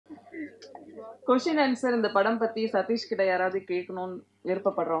Question answer இந்த படம் பத்தி சதீஷ் கிட்ட யாராவது கேட்கணும்னு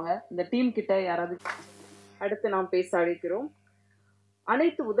விருப்பப்படுறவங்க இந்த டீம் கிட்ட யாராவது அடுத்து நாம் பேச அழைக்கிறோம்.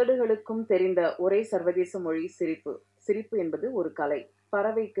 அனைத்து உதடுகளுக்கும் தெரிந்த ஒரே சர்வதேச மொழி சிரிப்பு. சிரிப்பு என்பது ஒரு கலை.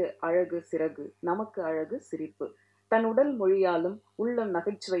 பறவைக்கு அழகு சிறகு, நமக்கு அழகு சிரிப்பு. தன் உடல் மொழியாலும் உள்ளம்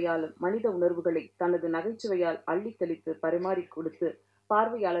நகைச்சுவையாலும் மனித உணர்வுகளை தனது நகைச்சுவையால் அள்ளி தெளித்து பரிமாறி கொடுத்து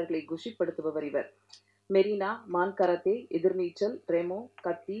பார்வையாளர்களை குஷிப்படுத்துபவர் இவர். மெரினா, மான் கராத்தே, எதிர்நீச்சல், ரெமோ,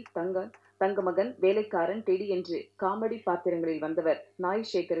 கத்தி, தங்கமகன், வேலைக்காரன், டெடி என்று காமெடி பாத்திரங்களில் வந்தவர் நாய்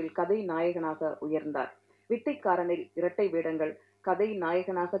சேகரில் கதை நாயகனாக உயர்ந்தார். வித்தைக்காரனில் இரட்டை வேடங்கள் கதை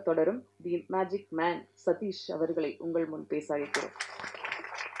நாயகனாக தொடரும் தி மேஜிக் மேன் சதீஷ் அவர்களை உங்கள் முன் பேச அழைக்கிறோம்.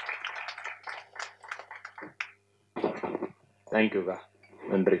 தேங்க்யூக்கா,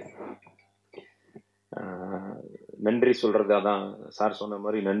 நன்றி. நன்றி சொல்கிறதா தான் சார் சொன்ன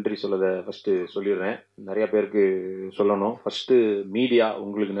மாதிரி நன்றி சொல்லதை ஃபஸ்ட்டு சொல்லிடுறேன். நிறையா பேருக்கு சொல்லணும். ஃபஸ்ட்டு மீடியா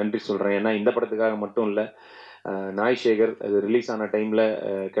உங்களுக்கு நன்றி சொல்கிறேன். ஏன்னா இந்த படத்துக்காக மட்டும் இல்லை, நாய் சேகர் அது ரிலீஸ் ஆன டைமில்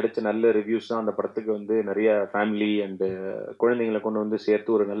கிடைச்ச நல்ல ரிவ்யூஸ் தான் அந்த படத்துக்கு வந்து நிறைய ஃபேமிலி அண்டு குழந்தைங்களை கொண்டு வந்து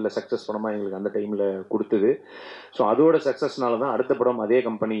சேர்த்து ஒரு நல்ல சக்ஸஸ் படமாக எங்களுக்கு அந்த டைமில் கொடுத்தது. ஸோ அதோட சக்ஸஸ்னால தான் அடுத்த படம் அதே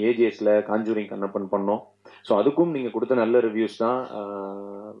கம்பெனி ஏஜிஎஸில் காஞ்சூரிங் கண்ணப்பன் பண்ணோம். ஸோ அதுக்கும் நீங்கள் கொடுத்த நல்ல ரிவ்யூஸ் தான்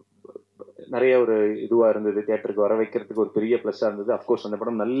நிறைய ஒரு இதுவாக இருந்தது. தியேட்டருக்கு வர வைக்கிறதுக்கு ஒரு பெரிய ப்ளஸ்ஸாக இருந்தது. அஃப்கோர்ஸ் அந்த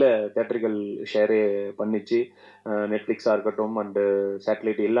படம் நல்ல தியேட்டர்கள் ஷேரே பண்ணிச்சு. நெட்ஃப்ளிக்ஸாக இருக்கட்டும் அண்டு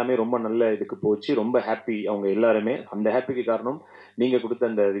சேட்டலைட் எல்லாமே ரொம்ப நல்ல இதுக்கு போச்சு. ரொம்ப ஹாப்பி அவங்க எல்லாருமே. அந்த ஹாப்பிக்கு காரணம் நீங்கள்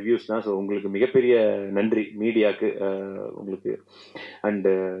கொடுத்த அந்த ரிவ்யூஸ் தான். ஸோ உங்களுக்கு மிகப்பெரிய நன்றி மீடியாவுக்கு உங்களுக்கு.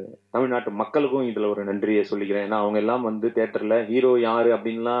 அண்டு தமிழ்நாட்டு மக்களுக்கும் இதில் ஒரு நன்றியை சொல்லிக்கிறேன். ஏன்னா அவங்க எல்லாம் வந்து தியேட்டரில் ஹீரோ யார்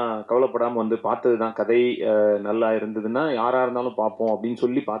அப்படின்லாம் கவலைப்படாமல் வந்து பார்த்தது தான். கதை நல்லா இருந்ததுன்னா யாராக இருந்தாலும் பார்ப்போம் அப்படின்னு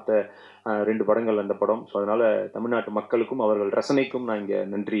சொல்லி பார்த்த 2 படங்கள் அந்த படம். ஸோ அதனால் தமிழ்நாட்டு மக்களுக்கும் அவர்கள் ரசனைக்கும் நான் இங்கே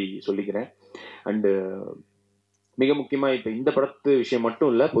நன்றி சொல்லிக்கிறேன். அண்டு மிக முக்கியமாக இப்போ இந்த படத்து விஷயம் மட்டும்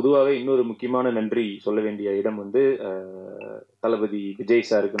இல்லை, பொதுவாகவே இன்னொரு முக்கியமான நன்றி சொல்ல வேண்டிய இடம் வந்து தளபதி விஜய்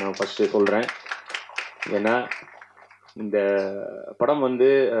சாருக்கு நான் ஃபஸ்ட்டு சொல்கிறேன். ஏன்னா இந்த படம் வந்து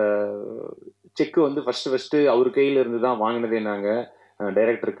செக்கு வந்து ஃபஸ்ட்டு அவர் கையில் இருந்து தான் வாங்கினதே. நாங்கள்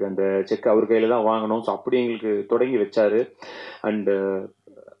டைரக்டருக்கு அந்த செக் அவர் கையில் தான் வாங்கினோம். ஸோ அப்படி எங்களுக்கு தொடங்கி வச்சார். அண்டு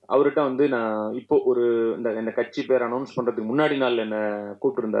அவர்கிட்ட வந்து நான் இப்போ ஒரு இந்த கட்சி பேர் அனௌன்ஸ் பண்ணுறதுக்கு முன்னாடி நாள் என்னை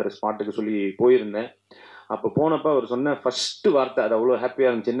கூப்பிட்டுருந்தாரு ஸ்பாட்டுக்கு சொல்லி போயிருந்தேன். அப்போ போனப்போ அவர் சொன்ன ஃபஸ்ட்டு வார்த்தை அது அவ்வளோ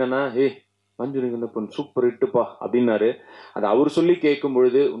ஹாப்பியாக இருந்துச்சு. என்னென்னா, மஞ்சள் சூப்பர் ஹிட்டுப்பா அப்படின்னாரு. அது அவர் சொல்லி கேட்கும்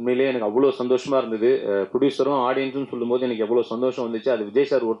பொழுது உண்மையிலேயே எனக்கு அவ்வளோ சந்தோஷமாக இருந்தது. ப்ரொடியூசரும் ஆடியன்ஸும் சொல்லும்போது எனக்கு எவ்வளோ சந்தோஷம் வந்துச்சு. அது விஜய்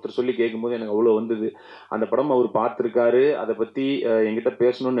சார் ஒருத்தர் சொல்லி கேட்கும்போது எனக்கு அவ்வளோ வந்தது. அந்த படம் அவர் பார்த்துருக்காரு, அதை பற்றி என்கிட்ட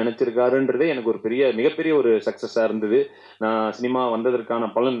பேசணும்னு நினச்சிருக்காருன்றதே எனக்கு ஒரு மிகப்பெரிய ஒரு சக்ஸஸாக இருந்தது. நான் சினிமா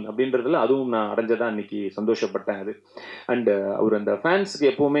வந்ததற்கான பலன் அப்படின்றதுல அதுவும் நான் அடைஞ்சதான் இன்னைக்கு சந்தோஷப்பட்டேன். அது அண்டு அவர் அந்த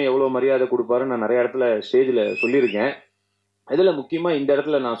ஃபேன்ஸுக்கு எப்போவுமே எவ்வளோ மரியாதை கொடுப்பாருன்னு நான் நிறைய இடத்துல ஸ்டேஜில் சொல்லியிருக்கேன். இதில் முக்கியமாக இந்த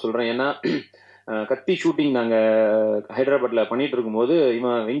இடத்துல நான் சொல்கிறேன். ஏன்னா கத்தி ஷூட்டிங் நாங்கள் ஹைதராபாத்தில் பண்ணிகிட்டு இருக்கும்போது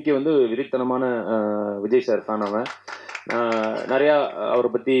இவன் வெங்கி வந்து விரித்தனமான விஜய் சார் ஃபேன். அவன் நிறையா அவரை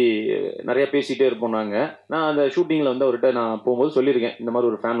பற்றி நிறையா பேசிகிட்டே இருப்போம். நான் அந்த ஷூட்டிங்கில் வந்து அவர்கிட்ட நான் போகும்போது சொல்லியிருக்கேன், இந்த மாதிரி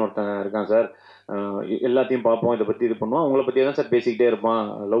ஒரு ஃபேன் ஒருத்தன் இருக்கான் சார், எல்லாத்தையும் பார்ப்போம், இதை பற்றி இது பண்ணுவோம், உங்களை பற்றியே தான் சார் பேசிக்கிட்டே இருப்பான்,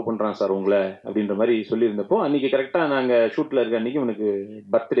 லவ் பண்ணுறான் சார் உங்களை அப்படின்ற மாதிரி சொல்லியிருந்தப்போ அன்றைக்கி கரெக்டாக நாங்கள் ஷூட்டில் இருக்க அன்றைக்கி அவனுக்கு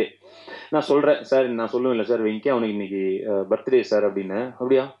பர்த்டே. நான் சொல்கிறேன், சார் நான் சொல்லுவேன் இல்லை சார் வெங்கி அவனுக்கு இன்றைக்கி பர்த்டே சார் அப்படின்னு.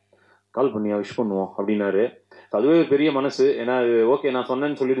 அப்படியா, கால் பண்ணியா, விஷ் பண்ணுவோம் அப்படின்னாரு. அதுவே பெரிய மனசு. ஏன்னா அது ஓகே நான்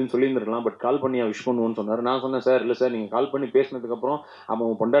சொன்னேன்னு சொல்லியிருந்துருக்கலாம், பட் கால் பண்ணியா விஷ் பண்ணுவோன்னு சொன்னார். நான் சொன்னேன், சார் இல்லை சார் நீங்கள் கால் பண்ணி பேசினதுக்கப்புறம்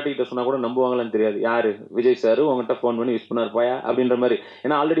அவன் பொண்டாட்டிகிட்ட சொன்னால் கூட நம்புவாங்களான்னு தெரியாது, யார் விஜய் சார் உங்கள்கிட்ட ஃபோன் பண்ணி விஷ் பண்ணார்ப்பாயா அப்படின்ற மாதிரி.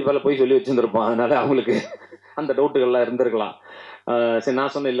 ஏன்னா ஆல்ரெடி பல போய் சொல்லி வச்சுருந்துருப்பான், அதனால அவங்களுக்கு அந்த டவுட்டுகள்லாம் இருந்திருக்கலாம். சரி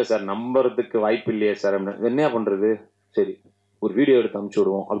நான் சொன்னேன், இல்லை சார் நம்புறதுக்கு வாய்ப்பு இல்லையே சார் அப்படின்னு. என்ன பண்ணுறது, சரி ஒரு வீடியோ எடுத்து அனுப்பிச்சி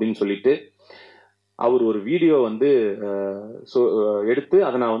விடுவோம் அப்படின்னு சொல்லிட்டு அவர் ஒரு வீடியோ வந்து எடுத்து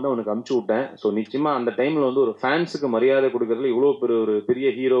அதை நான் வந்து அவனுக்கு அனுப்பிச்சி விட்டேன். ஸோ நிச்சயமாக அந்த டைமில் வந்து ஒரு ஃபேன்ஸுக்கு மரியாதை கொடுக்கறதுல இவ்வளோ ஒரு பெரிய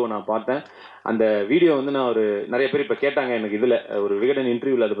ஹீரோவை நான் பார்த்தேன். அந்த வீடியோ வந்து நான் நிறைய பேர் இப்போ கேட்டாங்க எனக்கு, இதில் ஒரு விகடன்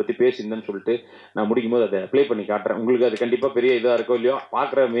இன்டர்வியூவில் அதை பற்றி பேசியிருந்தேன்னு சொல்லிட்டு நான் முடிக்கும் போது அதை ப்ளே பண்ணி காட்டுறேன். உங்களுக்கு அது கண்டிப்பாக பெரிய இதாக இருக்கோ இல்லையோ,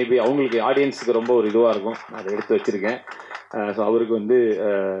 பார்க்குற மேபி அவங்களுக்கு ஆடியன்ஸுக்கு ரொம்ப ஒரு இதுவாக இருக்கும். நான் அதை எடுத்து வச்சுருக்கேன். ஸோ அவருக்கு வந்து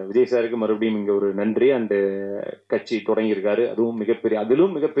விஜய் சாருக்கு மறுபடியும் இங்கே ஒரு நன்றி. அண்டு கட்சி தொடங்கியிருக்காரு,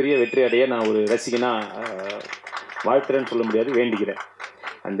 அதிலும் மிகப்பெரிய வெற்றி அடைய நான் ஒரு ரசிகனாக வாழ்த்துறேன்னு சொல்ல முடியாது, வேண்டிக்கிறேன்.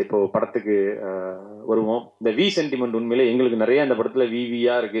 அண்ட் இப்போது படத்துக்கு வருவோம். இந்த வி சென்டிமெண்ட் உண்மையிலே எங்களுக்கு நிறையா அந்த படத்தில்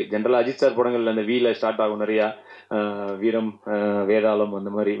விவியாக இருக்குது. ஜென்ரலாக அஜித் சார் படங்களில் அந்த வியில் ஸ்டார்ட் ஆகும் நிறையா, வீரம், வேதாளம்,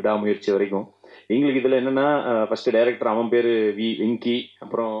 அந்த மாதிரி விடாமுயற்சி வரைக்கும். எங்களுக்கு இதில் என்னென்னா ஃபஸ்ட்டு டைரக்டர் அவன் பேர் வெங்கி,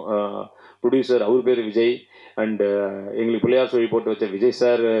 அப்புறம் ப்ரொடியூசர் அவர் பேர் விஜய், அண்டு எங்களுக்கு பிள்ளையார் சொல்லி போட்டு வச்ச விஜய்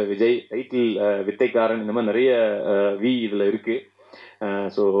சார் விஜய், டைட்டில் வித்தைக்காரன், இந்த மாதிரி நிறைய வி இதில் இருக்குது.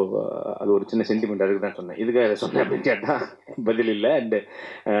 ஸோ அது ஒரு சின்ன சென்டிமெண்ட், அதுக்கு தான் சொன்னேன். இதுக்காக அதை சொன்னேன் அப்படின்னு கேட்டால் பதில் இல்லை. அண்டு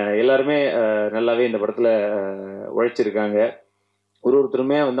எல்லாருமே நல்லாவே இந்த படத்தில் உழைச்சிருக்காங்க.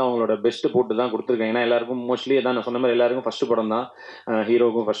 ஒருத்தருமே வந்து அவங்களோட பெஸ்ட்டு போட்டு தான் கொடுத்துருக்காங்க. ஏன்னா எல்லாருக்கும் மோஸ்ட்லி தான் நான் சொன்ன மாதிரி எல்லாருக்கும் ஃபஸ்ட்டு படம் தான்.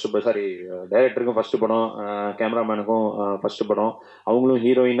 ஹீரோவுக்கும் ஃபஸ்ட்டு டைரக்டருக்கும் ஃபஸ்ட்டு படம், கேமராமேனுக்கும் ஃபஸ்ட்டு படம், அவங்களும்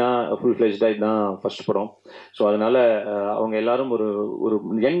ஹீரோயினாக ஃபுல் ஃப்ளெஜ்டாக இதுதான் ஃபஸ்ட் படம். ஸோ அதனால் அவங்க எல்லாரும் ஒரு ஒரு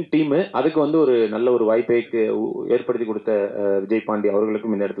யங் டீமு. அதுக்கு வந்து ஒரு நல்ல ஒரு வாய்ப்பை ஏற்படுத்தி கொடுத்த விஜய் பாண்டி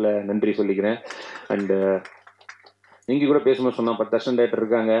அவர்களுக்கும் இந்த இடத்துல நன்றி சொல்லிக்கிறேன். அண்டு இங்கே கூட பேசும்போது சொன்னால் 10 அசிஸ்டன்ட் டைரக்டர்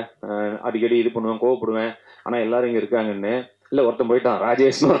இருக்காங்க, அடிக்கடி இது பண்ணுவேன், கோவப்படுவேன், ஆனால் எல்லாரும் இங்கே இருக்காங்கன்னு. இல்லை, ஒருத்தன் போயிட்டான்,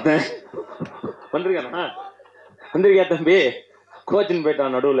 ராஜேஷ்னு ஒருத்தன் வந்திருக்கியா தம்பி, கோச்சின்னு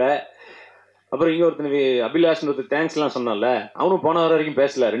போயிட்டான் நடுவில். அப்புறம் இங்கே ஒருத்தன் அபிலாஷ்னு ஒருத்தர் தேங்க்ஸ்லாம் சொன்னால, அவனும் போன வர வரைக்கும்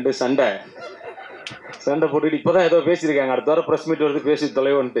பேசல. 2 சண்டை போட்டுட்டு இப்போதான் ஏதோ பேசியிருக்காங்க. அடுத்த வாரம் ப்ரெஸ் மீட் வருது, பேசி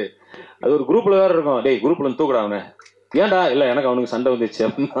தொலைவோன்ட்டு. அது ஒரு குரூப்பில் வேறு இருக்கும். டேய், குரூப்பில் தூக்குடா அவனை, ஏன்டா? இல்லை, எனக்கு அவனுக்கு சண்டை வந்துச்சு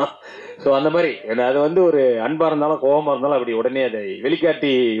அப்படின்னா. ஸோ அந்த மாதிரி அது வந்து ஒரு அன்பாக இருந்தாலும் கோபமாக இருந்தாலும் அப்படி உடனே அதை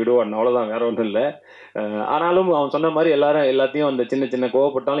வெளிக்காட்டி விடுவான், அவ்வளோதான், வேற ஒன்றும் இல்லை. ஆனாலும் அவன் சொன்ன மாதிரி எல்லாத்தையும் அந்த சின்ன சின்ன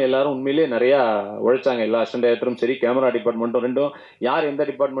கோவப்பட்டாலும் எல்லாரும் உண்மையிலேயே நிறையா உழைச்சாங்க. எல்லா அசிஸ்டன்ட் டைரக்டரும் சரி, கேமரா டிபார்ட்மெண்ட்டும், ரெண்டும் யார் எந்த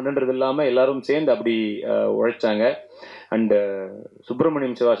டிபார்ட்மெண்ட்டுன்றது இல்லாமல் எல்லாரும் சேர்ந்து அப்படி உழைச்சாங்க. அண்டு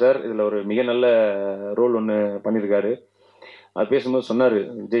சுப்பிரமணியம் சிவா சார் இதில் ஒரு மிக நல்ல ரோல் ஒன்று பண்ணியிருக்காரு. அது பேசும்போது சொன்னார்,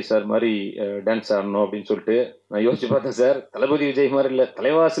 விஜய் சார் மாதிரி டான்ஸ் ஆடணும் அப்படின்னு சொல்லிட்டு. நான் யோசிச்சு பார்த்தேன், சார் தளபதி விஜய் மாதிரி இல்லை,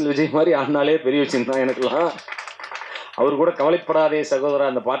 தலைவாசல் விஜய் மாதிரி ஆடினாலே பெரிய விஷயம் தான் எனக்குலாம். அவர் கூட கவலைப்படாதே சகோதரா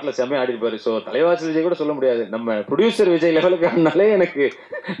அந்த பாட்டில் செம்மையாக ஆடிருப்பாரு. ஸோ தலைவாசல் விஜய் கூட சொல்ல முடியாது, நம்ம ப்ரொடியூசர் விஜய் லெவலுக்கு ஆடினாலே எனக்கு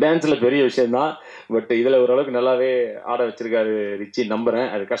டான்ஸில் பெரிய விஷயம்தான். பட் இதில் ஓரளவுக்கு நல்லாவே ஆட வச்சிருக்காரு ரிச்சி, நம்புகிறேன்.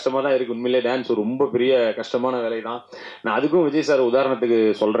 அது கஷ்டமாக தான் இருக்குது உண்மையிலே. டான்ஸ் ரொம்ப பெரிய கஷ்டமான வேலை தான். நான் அதுக்கும் விஜய் சார் உதாரணத்துக்கு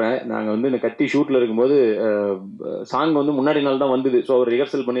சொல்கிறேன். நாங்கள் வந்து இந்த கத்தி ஷூட்டில் இருக்கும்போது சாங் வந்து முன்னாடி நாள் தான் வந்தது. ஸோ அவர்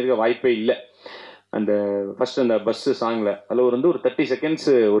ரிஹர்சல் பண்ணியிருக்க வாய்ப்பே இல்லை. அந்த ஃபர்ஸ்ட் அந்த பஸ்ஸு சாங்கில் அதில் வந்து ஒரு 30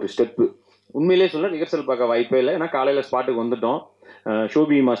 செகண்ட்ஸ் ஒரு ஸ்டெப்பு. உண்மையிலே சொல்ல ரிஹர்சல் பார்க்க வாய்ப்பே இல்லை. ஏன்னா காலையில் ஸ்பாட்டுக்கு வந்துட்டோம்.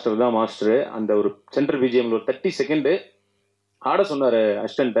 ஷோபி மாஸ்டர் தான் மாஸ்டரு. அந்த ஒரு சென்ட்ரல் பிஜிஎம்ல ஒரு 30 செகண்டு ஆட சொன்னார்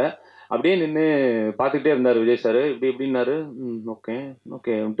அசிஸ்டண்ட்டை. அப்படியே நின்று பார்த்துக்கிட்டே இருந்தார் Vijay sir. இப்படின்னாரு, okay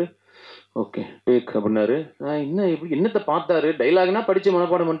ஓகேன்ட்டு okay take அப்படின்னாரு. இன்னும் எப்படி என்னத்தை பார்த்தாரு, டைலாக்னா படித்து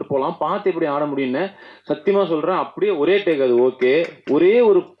மனப்பாடம் பண்ணிட்டு போகலாம், பார்த்து எப்படி ஆட முடியும்னு சத்தியமாக சொல்கிறேன். அப்படியே ஒரே டேக், அது ஓகே. ஒரே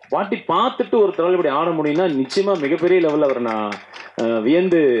ஒரு பாட்டி பார்த்துட்டு ஒரு தடவை இப்படி ஆட முடியும்னா நிச்சயமாக மிகப்பெரிய லெவலில் அவரை நான்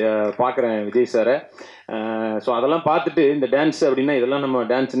வியந்து பார்க்குறேன் விஜய் சாரை. ஸோ அதெல்லாம் பார்த்துட்டு இந்த டான்ஸ் அப்படின்னா இதெல்லாம் நம்ம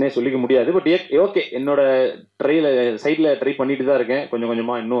டான்ஸ்னே சொல்லிக்க முடியாது. பட் ஓகே, என்னோட சைடில் ட்ரை பண்ணிட்டு தான் இருக்கேன். கொஞ்சம்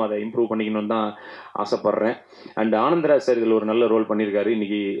கொஞ்சமாக இன்னும் அதை இம்ப்ரூவ் பண்ணிக்கணும்னு தான் ஆசைப்பட்றேன். அண்ட் ஆனந்தராஜ் சார் இதில் ஒரு நல்ல ரோல் பண்ணியிருக்காரு.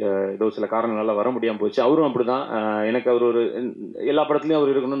 இன்றைக்கி ஏதோ சில காரணங்களால் வர முடியாமல் போச்சு. அவரும் அப்படி தான். எனக்கு அவர் ஒரு எல்லா படத்துலையும்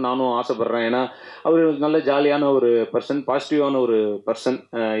அவர் இருக்கணும்னு நானும் ஆசைப்பட்றேன். ஏன்னா அவர் நல்ல ஜாலியான ஒரு பர்சன், பாசிட்டிவான ஒரு பர்சன்.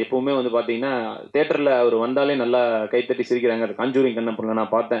 எப்போவுமே வந்து பார்த்தீங்கன்னா தேட்டரில் அவர் வந்தாலே நல்லா கைத்தட்டி சிரிக்கிறாங்க. அது காஞ்சூரிங் கண்ணப்பனில்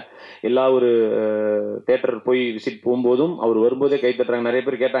நான் பார்த்தேன். எல்லா ஒரு தேட்டர் போய் விசிட் போகும்போதும் அவர் வரும்போதே கை தட்டுறாங்க. நிறைய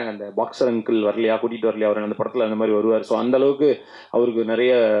பேர் கேட்டாங்க, அந்த பாக்ஸர் அங்கிள் வரலையா, கூட்டிகிட்டு வரலையா அவர், அந்த படத்தில் அந்த மாதிரி வருவார். ஸோ அந்த அளவுக்கு அவருக்கு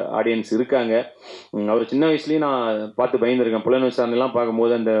நிறைய ஆடியன்ஸ் இருக்காங்க. அவர் சின்ன வயசுலேயும் நான் பார்த்து பயந்துருக்கேன். புலன் விசாரணைலாம்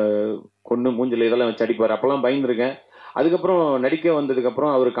பார்க்கும்போது அந்த கொண்டு மூஞ்சில் இதெல்லாம் வச்சு அடிப்பார், அப்போல்லாம் பயந்துருக்கேன். அதுக்கப்புறம் நடிக்க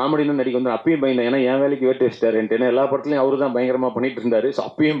வந்ததுக்கப்புறம் அவர் காமெடின்னு நடிக்க வந்து அப்பயும் பயந்தேன். ஏன்னா என் வேலைக்கு வேட்டு வச்சிட்டாருன்ட்டு. ஏன்னா எல்லா படத்துலையும் அவரு தான் பயங்கரமாக பண்ணிட்டு இருந்தாரு. ஸோ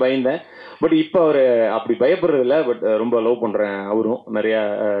அப்பயும் பயந்தேன். பட் இப்போ அவர் அப்படி பயப்படுறதில்ல. பட் ரொம்ப லவ் பண்ணுறேன். அவரும் நிறையா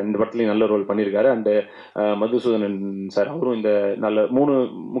இந்த படத்துலையும் நல்ல ரோல் பண்ணியிருக்காரு. அண்டு மதுசூதனன் சார், அவரும் இந்த நல்ல 3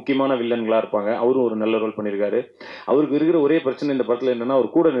 முக்கியமான வில்லன்களாக இருப்பாங்க. அவரும் ஒரு நல்ல ரோல் பண்ணியிருக்காரு. அவருக்கு இருக்கிற ஒரே பிரச்சனை இந்த படத்தில் என்னென்னா,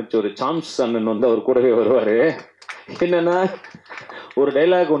 அவர் கூட நடிச்ச ஒரு சாம்ஸ் அண்ணன் வந்து அவர் கூடவே வருவார். என்னென்னா, ஒரு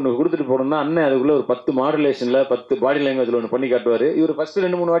டைலாக் ஒன்று கொடுத்துட்டு போனோம்னா அண்ணன் அதுக்குள்ளே ஒரு 10 மாடுலேஷனில் 10 பாடி லாங்குவேஜில் ஒன்று பண்ணி காட்டுவார். இவர் ஃபஸ்ட்டு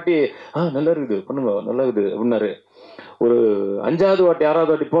 2-3 வாட்டி நல்லா இருக்குது பண்ணுங்க, நல்லா இருக்குது அப்படின்னாரு. ஒரு 5வது வாட்டி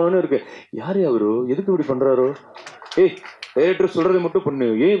 6வது வாட்டி போனோன்னு இருக்கு, யார் அவரு, எதுக்கு இப்படி பண்ணுறாரோ, ஏய் டைரக்டர் சொல்கிறது மட்டும் பண்ணு,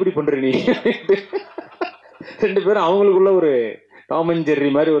 ஏன் இப்படி பண்ணுற நீ. 2 பேரும் அவங்களுக்குள்ள ஒரு டாம் அண்ட் ஜெர்ரி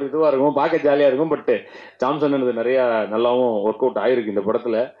மாதிரி ஒரு இதுவாக இருக்கும், பார்க்க ஜாலியாக இருக்கும். பட் சாம்சன் அண்ணனுக்கு நிறையா நல்லாவும் ஒர்க் அவுட் ஆகிருக்கு இந்த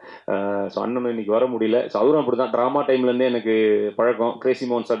படத்தில். ஸோ அண்ணனும் இன்னைக்கு வர முடியல. ஸோ அவரும் அப்படி தான், ட்ராமா டைம்லேருந்தே எனக்கு பழக்கம். கிரேசி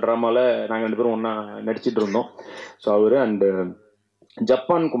மோகன் சார் ட்ராமாவில் நாங்கள் 2 பேரும் ஒன்றா நடிச்சிட்டு இருந்தோம். So our and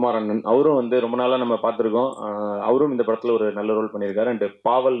Japan Kumar அண்ணன், அவரும் வந்து ரொம்ப நாளாக நம்ம பார்த்துருக்கோம். அவரும் இந்த படத்தில் ஒரு நல்ல ரோல் பண்ணியிருக்காரு. அண்டு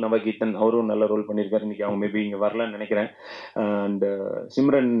பாவல் நவகீதன், அவரும் நல்ல ரோல் பண்ணியிருக்காரு. இன்றைக்கி அவங்க மேபி இங்கே வரலன்னு நினைக்கிறேன். அண்டு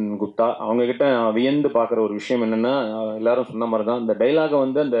சிம்ரன் குப்தா, அவங்கக்கிட்ட வியந்து பார்க்குற ஒரு விஷயம் என்னென்னா, எல்லாரும் சொன்ன மாதிரி தான் இந்த டைலாகை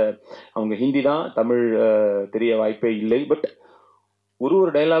வந்து அவங்க ஹிந்தி தான், தமிழ் தெரிய வாய்ப்பே இல்லை. பட் ஒரு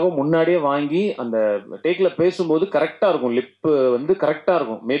டைலாகும் முன்னாடியே வாங்கி அந்த டேக்ல பேசும்போது கரெக்டா இருக்கும். லிப்பு வந்து கரெக்டா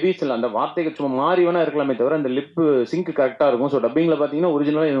இருக்கும். மேபி சில அந்த வார்த்தைகள் சும்மா மாறி வேணா இருக்கலாமே தவிர அந்த லிப்பு சிங்க் கரெக்டா இருக்கும். ஸோ டப்பிங்ல பார்த்தீங்கன்னா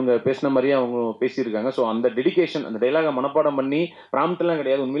ஒரிஜினலா இவங்க பேசின மாதிரியே அவங்க பேசியிருக்காங்க. ஸோ அந்த டெடிகேஷன், அந்த டைலாக மனப்பாடம் பண்ணி ப்ராம்ப்ட் எல்லாம்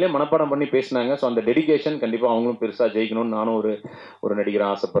கிடையாது, உண்மையிலேயே மனப்பாடம் பண்ணி பேசினாங்க. ஸோ அந்த டெடிகேஷன் கண்டிப்பா அவங்களும் பெருசா ஜெயிக்கணும்னு நானும் ஒரு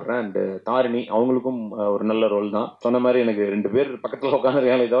நடிகராக ஆசைப்படுறேன். அண்ட் தாரிணி அவங்களுக்கும் ஒரு நல்ல ரோல் தான். சொன்ன மாதிரி எனக்கு 2 பேர் பக்கத்தில்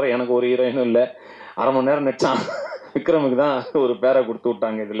உட்காந்துருக்காங்களே தவிர எனக்கு ஒரு ஹீரோயினும் இல்லை. அரை மணி நேரம் நடிச்சான். விக்ரமுக்கு தான் ஒரு பேரை கொடுத்து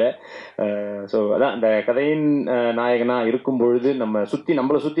விட்டாங்க இதில். ஸோ அதான் இந்த கதையின் நாயகனாக இருக்கும் பொழுது நம்மளை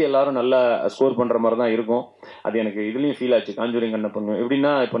சுற்றி எல்லாரும் நல்லா ஸ்கோர் பண்ணுற மாதிரி தான் இருக்கும். அது எனக்கு இதுலேயும் ஃபீல் ஆச்சு. காஞ்சூரிங் கண்ணப்பன்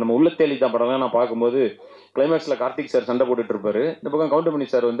எப்படின்னா, இப்போ நம்ம உள்ள தேலித்தா படம்லாம் நான் பார்க்கும்போது கிளைமேக்ஸில் கார்த்திக் சார் சண்டை போட்டுட்டு இருப்பாரு, இந்த பக்கம் கவுண்டமணி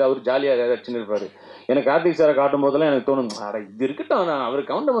சார் வந்து அவர் ஜாலியாக அடிச்சுன்னு இருப்பாரு. எனக்கு கார்த்திக் சாரை காட்டும் போதெல்லாம் எனக்கு தோணும், அட இது இருக்கட்டும், நான் அவர்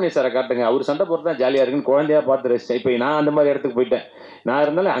கவுண்டமணி சாரை காட்டுங்க, அவர் சண்டை போட்டு தான் ஜாலியாக இருக்குன்னு குழந்தையா பார்த்து ரசிச்சேன். இப்போ நான் அந்த மாதிரி இடத்துக்கு போயிட்டேன். நான்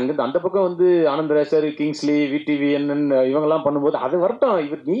இருந்தாலும் அங்கிருந்து அந்த பக்கம் வந்து ஆனந்தராஜர், கிங்ஸ்லி, விடிவி இவங்கெல்லாம் பண்ணும்போது அது வரட்டும்,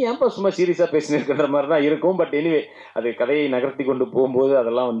 இவர் நீ ஏன்ப்பா சும்மா சீரியஸாக பேசினிருக்கின்ற மாதிரி தான் இருக்கும். பட் எனிவே அது கதையை நகர்த்தி கொண்டு போகும்போது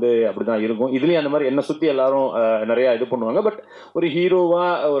அதெல்லாம் வந்து அப்படிதான் இருக்கும். இதுலேயும் அந்த மாதிரி என்னை சுற்றி எல்லாரும் நிறையா இது பண்ணுவாங்க. பட் ஒரு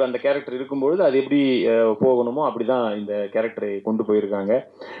ஹீரோவாக ஒரு அந்த கேரக்டர் இருக்கும்பொழுது அது எப்படி போகணுமோ அப்படிதான் இந்த கேரக்டரை கொண்டு போயிருக்காங்க.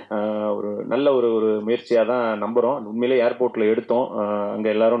 ஒரு நல்ல ஒரு முயற்சியாக தான் நம்புகிறோம். உண்மையிலே ஏர்போர்ட்டில் எடுத்தோம்,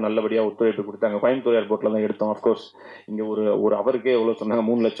 அங்கே எல்லாரும் நல்லபடியாக ஒத்துழைப்பு கொடுத்தாங்க. கோயம்புத்தூர் ஏர்போர்ட்டில் தான் எடுத்தோம். அஃப்கோர்ஸ் இங்கே ஒரு அவருக்கே எவ்வளோ சொன்னாங்க,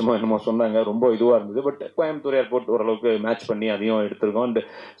 3 லட்சமோ என்னமோ சொன்னாங்க, ரொம்ப இதுவாக இருந்தது. பட் கோயம்புத்தூர் ஏர்போர்ட் ஓரளவுக்கு மேட்ச் பண்ணி அதையும் எடுத்திருக்கோம். அண்ட்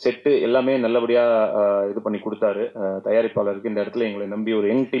செட்டு எல்லாமே நல்லபடியாக இது பண்ணி கொடுத்தாரு. தயாரிப்பாளருக்கு இந்த இடத்துல எங்களை நம்பி ஒரு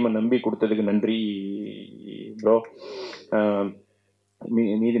யங் டீமை நம்பி கொடுத்ததுக்கு நன்றி ப்ரோ.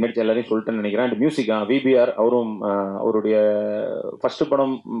 மீதி நடிச்ச எல்லாரையும் சொல்லிட்டேன்னு நினைக்கிறேன். அண்ட் மியூசிக் விபிஆர் அவரும் அவருடைய ஃபர்ஸ்ட்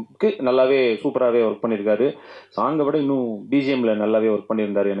படம்க்கு நல்லாவே சூப்பராகவே ஒர்க் பண்ணியிருக்காரு. சாங்கை விட இன்னும் பிஜிஎம்ல நல்லாவே ஒர்க்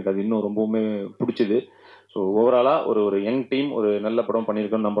பண்ணியிருந்தாரு. எனக்கு அது இன்னும் ரொம்பவுமே பிடிச்சிது. ஸோ ஓவராலாக ஒரு யங் டீம் ஒரு நல்ல படம்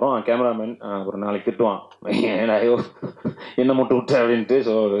பண்ணியிருக்கோன்னு நம்புகிறோம். கேமராமேன் ஒரு நாளைக்கு திட்டுவான், ஐயோ என்ன மட்டும் விட்டு அப்படின்ட்டு.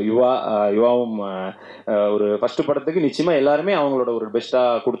 ஸோ யுவாவும் ஒரு ஃபர்ஸ்ட் படத்துக்கு நிச்சயமாக எல்லாருமே அவங்களோட ஒரு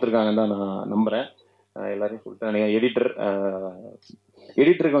பெஸ்ட்டாக கொடுத்துருக்காங்கன்னு தான் நான் நம்புகிறேன். எல்லாரையும் சொல்லிட்டேன்.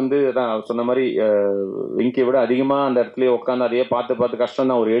 எடிட்டருக்கு வந்து தான் சொன்ன மாதிரி வெங்கியை விட அதிகமாக அந்த இடத்துலயே உட்காந்து அதையே பார்த்து கஷ்டம்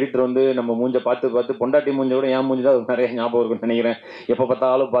தான். ஒரு எடிட்டர் வந்து நம்ம மூஞ்ச பார்த்து பொண்டாட்டி மூஞ்ச விட என் மூஞ்சி தான் நிறைய ஞாபகம் இருக்குன்னு நினைக்கிறேன். எப்போ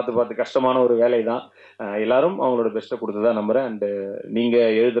பார்த்தாலும் பார்த்து கஷ்டமான ஒரு வேலை தான். எல்லாரும் அவங்களோட பெஸ்ட்டை கொடுத்ததா நம்புகிறேன். அண்டு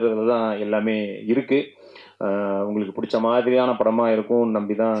நீங்கள் எழுதுறதுல தான் எல்லாமே இருக்குது. உங்களுக்கு பிடிச்ச மாதிரியான படமாக இருக்கும்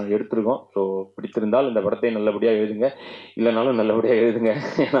நம்பி தான் எடுத்திருக்கோம். ஸோ பிடித்திருந்தால் இந்த படத்தை நல்லபடியாக எழுதுங்க, இல்லைனாலும் நல்லபடியாக எழுதுங்க.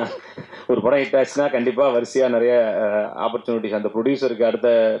 ஏன்னா ஒரு படம் ஹிட் ஆச்சுன்னா கண்டிப்பாக வரிசையாக நிறைய ஆப்பர்ச்சுனிட்டிஸ் அந்த ப்ரொடியூசருக்கு, அடுத்த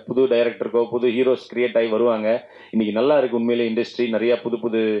புது டைரக்டருக்கோ புது ஹீரோஸ் கிரியேட் ஆகி வருவாங்க. இன்னைக்கு நல்லா இருக்குது உண்மையிலே இண்டஸ்ட்ரி, நிறைய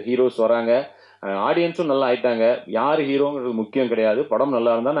புது ஹீரோஸ் வராங்க. ஆடியன்ஸும் நல்லா ஆயிட்டாங்க. யார் ஹீரோங்கிறது முக்கியம் கிடையாது, படம்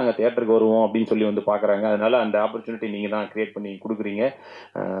நல்லா இருந்தால் நாங்கள் தியேட்டருக்கு வருவோம் அப்படின்னு சொல்லி வந்து பார்க்குறாங்க. அதனால அந்த ஆப்பர்ச்சுனிட்டி நீங்கள் தான் கிரியேட் பண்ணி கொடுக்குறீங்க.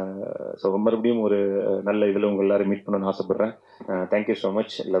 ஸோ மறுபடியும் ஒரு நல்ல இதில் உங்கள் எல்லாரும் மீட் பண்ணணும்னு ஆசைப்பட்றேன். Thank you so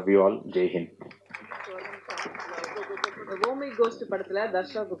much. Love you all. Jai Hind. ஓமை கோஸ்ட் படத்துல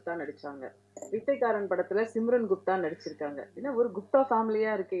தர்ஷா குப்தா நடிச்சாங்க, வித்தைக்காரன் படத்துல சிம்ரன் குப்தா நடிச்சிருக்காங்க. ஏன்னா ஒரு குப்தா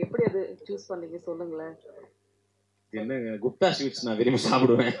ஃபேமிலியா இருக்கு, எப்படி அது சூஸ் பண்ணீங்க சொல்லுங்களேன். என்னங்க குப்தா ஸ்வீட்ஸ் நான் விரும்பி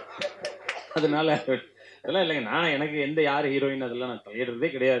சாப்பிடுவேன், அதனால அதெல்லாம் இல்லைங்க. எனக்கு யார் ஹீரோயின் அதெல்லாம் நான் தலையிடுறதே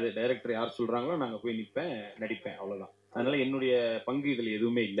கிடையாது. டைரக்டர் யார் சொல்றாங்களோ நாங்க போய் நிற்பேன், நடிப்பேன், அவ்வளவுதான். அதனால என்னுடைய பங்கு இதுல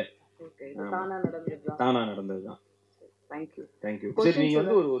எதுவுமே இல்லை. தானா நடந்ததுதான். தேங்க்யூ. சரி, நீங்க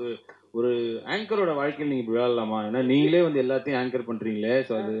வந்து ஒரு ஆங்கரோட வாழ்க்கையில் நீங்க விளையாடலாமா? ஏன்னா நீங்களே வந்து எல்லாத்தையும் ஆங்கர் பண்றீங்களே,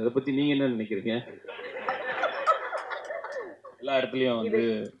 ஸோ அதை பத்தி நீங்க என்ன நினைக்கிறீங்க? எல்லா இடத்துலயும் வந்து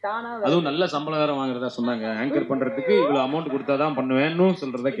அதுவும் நல்ல சம்பளம் வேற வாங்குறதா சொன்னாங்க. ஆங்கர் பண்றதுக்கு இவ்வளவு அமௌண்ட் கொடுத்தாதான் பண்ணுவேன்னு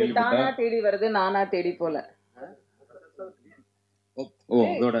சொல்றதா கேள்விப்பட்டேன். தானா தேடி வருது நானா தேடி போல.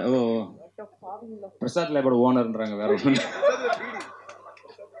 பிரசாத் லேபோட ஓனர்ன்றாங்க வேற ஒண்ணு.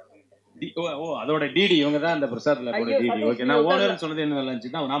 அதோட டிடி இவங்க தான் அந்த பிரசாத் லேபோட டிடி. ஓகே, நான் ஓனர்னு சொன்னது என்ன நல்லா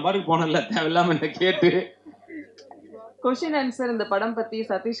இருந்துச்சுன்னா நான் பாட்டுக்கு போனல, தேவையில்லாம என்ன கேட்டு. கொஸ்டின் ஆன்சர் இந்த படம் பத்தி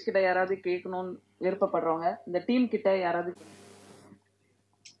சதீஷ் கிட்ட யாராவது கேட்கணும்னு விருப்பப்படுறவங்க, இந்த டீம் கிட்ட யாராவது?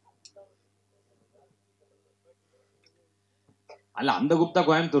 அல்ல, அந்த குப்தா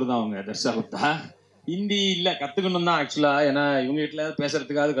கோயம்புத்தூர் தான் அவங்க, தர்ஷா குப்தா. ஹிந்தி இல்ல, கத்துக்கணும் தான் ஆக்சுவலா. ஏன்னா இவங்க வீட்டுல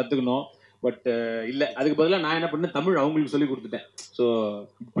பேசுறதுக்காவது கத்துக்கணும். பட் இல்ல, அதுக்கு பதிலாக நான் என்ன பண்ணேன், தமிழ் அவங்களுக்கு சொல்லி கொடுத்துட்டேன். ஸோ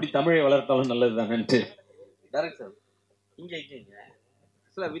இப்படி தமிழை வளர்த்தாலும் நல்லது தானேன்ட்டு. டேரக்டர் இங்க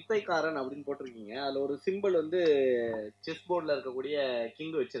வித்தைக்காரன் அப்படின்னு போட்டிருக்கீங்க. அதுல ஒரு சிம்பிள் வந்து செஸ் போர்ட்ல இருக்கக்கூடிய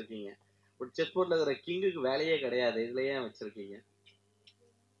கிங் வச்சிருக்கீங்க. பட் செஸ் போர்ட்ல இருக்கிற கிங்குக்கு வேலையே கிடையாது, இதுல ஏன் வச்சிருக்கீங்க?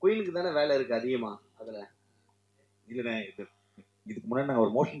 குயினுக்கு தானே வேலை இருக்கு அதிகமா அதுல. இல்லைண்ணே, இதுக்கு முன்னாடி நாங்கள்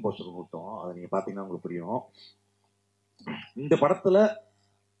ஒரு மோஷன் போஸ்டர் கொடுத்தோம், அதை நீங்கள் பார்த்தீங்கன்னா உங்களுக்கு புரியும். இந்த படத்தில்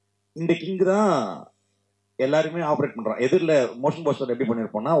இந்த கிங் தான் எல்லாருமே ஆப்ரேட் பண்ணுறான். எதிரில் மோஷன் போஸ்டர் எப்படி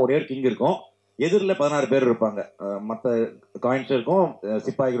பண்ணியிருப்போம்னா ஒரே ஒரு கிங் இருக்கும், எதிரில் 16 பேர் இருப்பாங்க, மற்ற காயின்ஸ் இருக்கும்,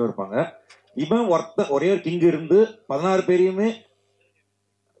 சிப்பாய்களும் இருப்பாங்க. இவன் ஒரே ஒரு கிங் இருந்து 16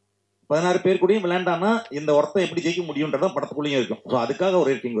 பேர் கூடயும் விளையாண்டானா இந்த ஒருத்தன் எப்படி ஜெயிக்க முடியும்ன்றதான் படத்துக்குள்ளேயும் இருக்கும். ஸோ அதுக்காக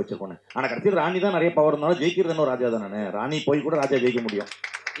ஒரே கிங் வச்சிருக்கோம். ஆனா கடைசியில் ராணி தான் நிறைய பவர் இருந்தாலும் ஜெயிக்கிறது ராஜா தான். நானு ராணி போய் கூட ராஜா ஜெயிக்க முடியும்.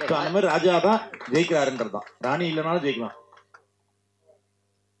 ஸோ அந்த மாதிரி ராஜா தான் ஜெயிக்கிறாருன்றது தான். ராணி இல்லைனாலும் ஜெயிக்கலாம்.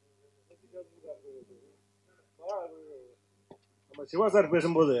 நம்ம சிவா சார்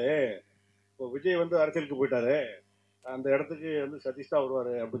பேசும்போது இப்போ விஜய் வந்து அரசியலுக்கு போயிட்டாரு, அந்த இடத்துக்கு வந்து சதீஷ் தான்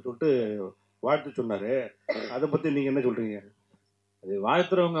வருவாரு அப்படின்னு சொல்லிட்டு வாழ்த்து சொன்னாரு. அதை பத்தி நீங்க என்ன சொல்றீங்க? அது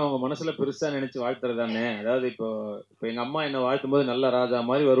வாழ்த்துறவங்க அவங்க மனசுல பெருசா நினைச்சு வாழ்த்துறதானே. அதாவது இப்போ எங்க அம்மா என்ன வாழ்த்தும் போது நல்ல ராஜா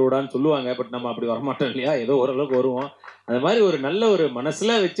மாதிரி வருவாடான்னு சொல்லுவாங்க. பட் நம்ம அப்படி வரமாட்டோம் இல்லையா, ஏதோ ஓரளவுக்கு வருவோம். அந்த மாதிரி ஒரு நல்ல ஒரு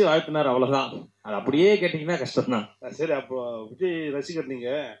மனசுல வச்சு வாழ்த்தினார், அவ்வளவுதான். அது அப்படியே கேட்டீங்கன்னா கஷ்டம் தான். சரி, அப்போ விஜய் ரசிகர் நீங்க,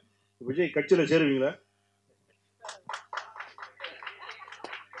 விஜய் கட்சியில சேருவீங்களா?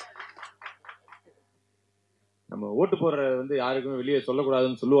 நம்ம ஓட்டு போடுறது வந்து யாருக்குமே வெளியே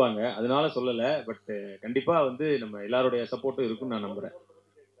சொல்லக்கூடாதுன்னு சொல்லுவாங்க, அதனால சொல்லலை. பட் கண்டிப்பா வந்து நம்ம எல்லாருடைய சப்போர்ட்டும் இருக்குன்னு நான் நம்புறேன்.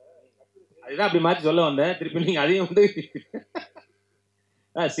 அதுதான் அப்படி மாற்றி சொல்ல வந்தேன். திருப்பி நீங்க அதையும் வந்து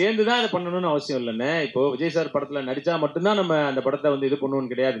சேர்ந்துதான் அதை பண்ணணும்னு அவசியம் இல்லைண்ணே. இப்போ விஜய் சார் படத்துல நடிச்சா மட்டும்தான் நம்ம அந்த படத்தை வந்து இது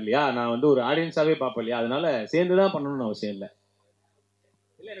பண்ணணும்னு கிடையாது இல்லையா. நான் வந்து ஒரு ஆடியன்ஸாவே பார்ப்பேன் இல்லையா, அதனால சேர்ந்துதான் பண்ணணும்னு அவசியம் இல்லை.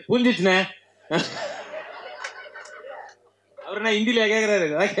 இல்லை எனக்கு புரிஞ்சிச்சுண்ணே. அவர் என்ன ஹிந்தியில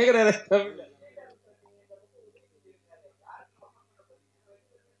கேட்கிறாரு, அதான் கேட்கிறாரு.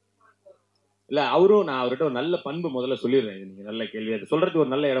 இல்ல அவரும், நான் அவர்கிட்ட ஒரு நல்ல பண்பு முதல்ல சொல்லிடுறேன். நீங்க நல்ல கேள்வி, அது சொல்றதுக்கு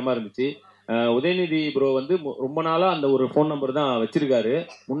ஒரு நல்ல இடமா இருந்துச்சு. உதயநிதி ப்ரோ வந்து ரொம்ப நாளா அந்த ஒரு ஃபோன் நம்பர் தான் வச்சிருக்காரு.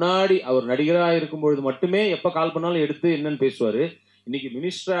 முன்னாடி அவர் நடிகராக இருக்கும்பொழுது மட்டுமே எப்ப கால் பண்ணாலும் எடுத்து என்னன்னு பேசுவாரு. இன்னைக்கு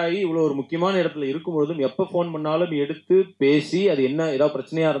மினிஸ்டர் ஆகி இவ்வளவு ஒரு முக்கியமான இடத்துல இருக்கும்பொழுதும் எப்ப ஃபோன் பண்ணாலும் எடுத்து பேசி, அது என்ன ஏதாவது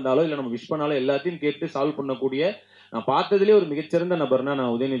பிரச்சனையா இருந்தாலோ இல்ல நம்ம விஷ் பண்ணாலும் எல்லாத்தையும் கேட்டு சால்வ் பண்ணக்கூடிய நான் பார்த்ததுலேயே ஒரு மிகச்சிறந்த நபர்னா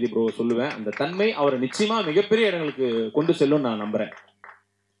நான் உதயநிதி ப்ரோ சொல்லுவேன். அந்த தன்மை அவரை நிச்சயமா மிகப்பெரிய இடங்களுக்கு கொண்டு செல்லும் நான் நம்புறேன்.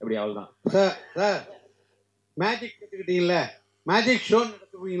 எப்படி அவ்வளவுதான். Sir sir magic கத்துக்கிட்டீங்கல்ல, magic show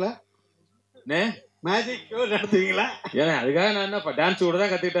நடத்துவீங்களா? Magic show நடத்துவீங்களா? ஏன்னா அதுக்காக நான் என்ன டான்ஸ் கூட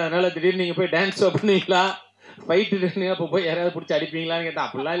தான் கத்துக்கிட்டேன். அதனால திடீர்னு நீங்க போய் டான்ஸ் ஷோ பண்ணுவீங்களா, ஃபைட்டு அப்போ போய் யாராவது பிடிச்சி அடிப்பீங்களான்னு கேட்டா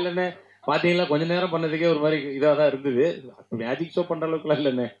அப்படிலாம் இல்லைண்ணே. பாத்தீங்களா கொஞ்ச நேரம் பண்ணதுக்கே ஒரு மாதிரி இதாக தான் இருந்தது. மேஜிக் ஷோ பண்ற அளவுக்குலாம்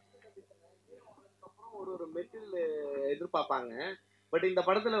இல்லைண்ணே. ஒரு மெட்டில் எதிர்பார்ப்பாங்க. பட் இந்த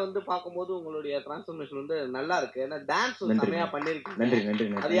படத்துல வந்து பாக்கும்போது உங்களுடைய டிரான்ஸ்ஃபர்மேஷன் வந்து நல்லா இருக்கு. ஏன்னா டான்ஸ் செமையா பண்ணிருக்கீங்க. நன்றி நன்றி.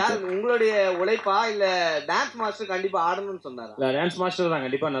 அது யாரு, உங்களுடைய உழைப்பா இல்ல டான்ஸ் மாஸ்டர் கண்டிப்பா ஆடணும்னு சொன்னாரா? இல்ல டான்ஸ் மாஸ்டர் தான்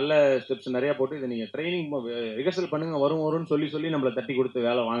கண்டிப்பா நல்ல ஸ்டெப்ஸ் நிறைய போட்டு இதை நீங்க ட்ரைனிங் ரிஹர்சல் பண்ணுங்க வரும்னு சொல்லி நம்மளை தட்டி கொடுத்து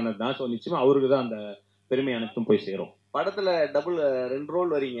வேலை வாங்கினது தான். ஸோ நிச்சயமா அவருக்கு தான் அந்த பெருமை அனைத்தும் போய் சேரும். படத்துல டபுள் 2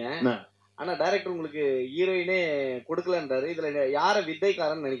 ரோல் வரீங்க. ஆனா டைரக்டர் உங்களுக்கு ஹீரோயினே கொடுக்கலன்றாரு. இதுல யார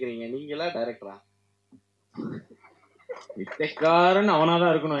வித்தைக்காரன் நினைக்கிறீங்க, நீங்களா டைரக்டரா? வித்தைக்காரன்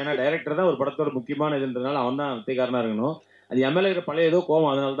அவனாதான் இருக்கணும். ஏன்னா டைரக்டர் தான் ஒரு படத்தோட முக்கியமான இதுன்றதுனால அவன் தான் வித்தைக்காரனா இருக்கணும். அது எம்எல்ஏ இருக்கிற பழைய ஏதோ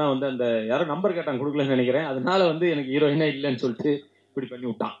கோவம், அதனால தான் வந்து அந்த யாரோ நம்பர் கேட்டாங்க கொடுக்கலன்னு நினைக்கிறேன். அதனால வந்து எனக்கு ஹீரோயினா இல்லைன்னு சொல்லிட்டு இப்படி பண்ணி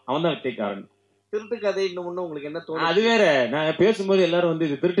விட்டான். அவன் தான் வித்தைக்காரன். திருட்டு கதை இன்னும் உங்களுக்கு என்ன தோணும்? அது வேற. நான் பேசும்போது எல்லாரும் வந்து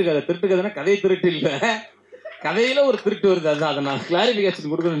இது திருட்டு கதைன்னா கதை திருட்டு இல்ல, கதையில ஒரு திருட்டு வருது. அதுதான் அதை நான்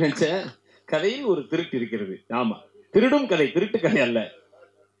கிளாரிபிகேஷன் கொடுக்கணும்னு நினைச்சேன். கதையில் ஒரு திருட்டு இருக்கிறது. ஆமா, திருடும் கதை, திருட்டு கதை அல்ல.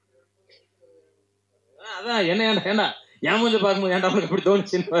 அதான் என்ன ஏன்னா ஏன் கொஞ்சம் பார்க்கும்போது ஏன்டா அவனுக்கு அப்படி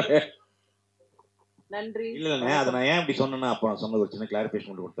தோணுச்சுன்னு. நன்றி. இல்ல அதை நான் ஏன் இப்படி சொன்னேன்னா, அப்போ நான் சொன்ன ஒரு சின்ன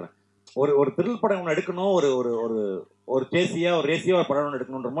கிளாரிபிகேஷன் கொடுத்துறேன். ஒரு த்ரில் படம் ஒன்று எடுக்கணும், ஒரு ஒரு ஒரு ஒரு ரேசியா ஒரு படம் ஒன்று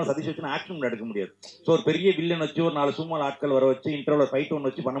எடுக்கணுன்ற சதீஷ் வச்சு ஆக்ஷன் ஒன்று எடுக்க முடியாது. ஸோ ஒரு பெரிய வில்லன் வச்சு ஒரு 4 சும்மா ஆட்கள் வர வச்சு இன்டர்வல் ஃபைட் ஒன்று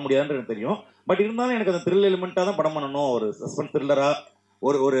வச்சு பண்ண முடியாதுன்னு எனக்கு தெரியும். பட் இருந்தாலும் எனக்கு அந்த த்ரில் எலிமெண்ட்டாக தான் படம் பண்ணணும். ஒரு சஸ்பென்ஸ் த்ரில்லரா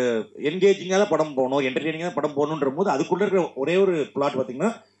ஒரு ஒரு என்கேஜிங்காக தான் படம் போகணும், என்டர்டெய்னிங்காக தான் படம் போகணுன்ற போது அதுக்குள்ள இருக்கிற ஒரே ஒரு பிளாட்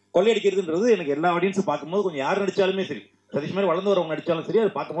பார்த்தீங்கன்னா கொள்ளையடிக்கிறதுன்றது எனக்கு எல்லா ஆடியன்ஸும் பார்க்கும்போது கொஞ்சம் யார் நடிச்சாலுமே சரி, சதீஷ் மாதிரி வளர்ந்து வரவங்க நடிச்சாலும் சரி,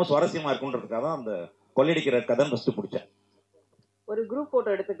 அது பார்க்கும்போது சுவாரஸ்யமா இருக்குன்றதுக்காக தான் அந்த கொள்ளையடிக்கிற கதை ஃபர்ஸ்ட் பிடிச்சேன். ஒரு குரூப் போட்டோ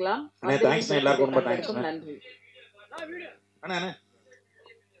எடுத்துக்கலாம். தேங்க்ஸ் எல்லாருக்கும் ரொம்ப தேங்க்ஸ். நன்றி அண்ணா அண்ணா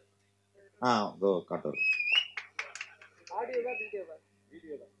காட்டுறது ஆடியோவா வீடியோவா?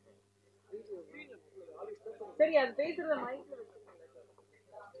 சரி, அது பேசுறத மைக்ல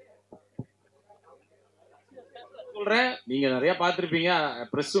சொல்றேன். நீங்க நிறைய பார்த்திருப்பீங்க.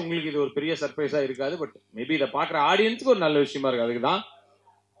 பிரஸ் உங்களுக்கு இது ஒரு பெரிய சர்ப்ரைஸா இருக்காது. பட் மேபி இதை பாக்குற ஆடியன்ஸுக்கு ஒரு நல்ல விஷயமா இருக்கு. அதுக்குதான்.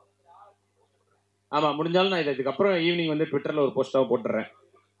 ஆமா, முடிஞ்சாலும் நான் இதுக்கப்புறம் ஈவினிங் வந்து ட்விட்டர்ல ஒரு போஸ்டாக போட்டுறேன்.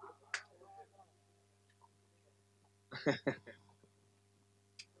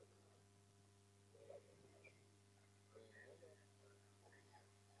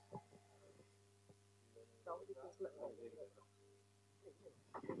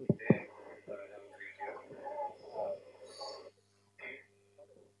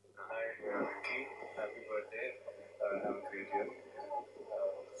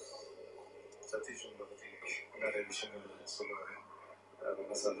 சதீஷ் உங்களை பற்றி நிறைய விஷயங்கள் சொல்லுவார்.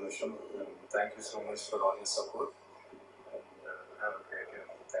 ரொம்ப சந்தோஷம். Thank you so much for all your support. Have a great day.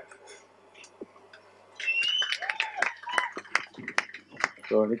 Thank you.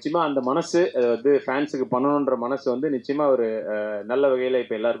 So நிச்சயமாக அந்த மனசு வந்து ஃபேன்ஸுக்கு பண்ணணுன்ற மனசு வந்து நிச்சயமாக ஒரு நல்ல வகையில்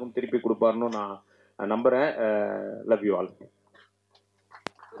இப்போ எல்லாருக்கும் திருப்பி கொடுப்பாருன்னு நான் நம்புகிறேன். Love you all.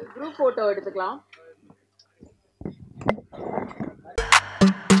 ஒரு குரூப் ஃபோட்டோ எடுத்துக்கலாம்.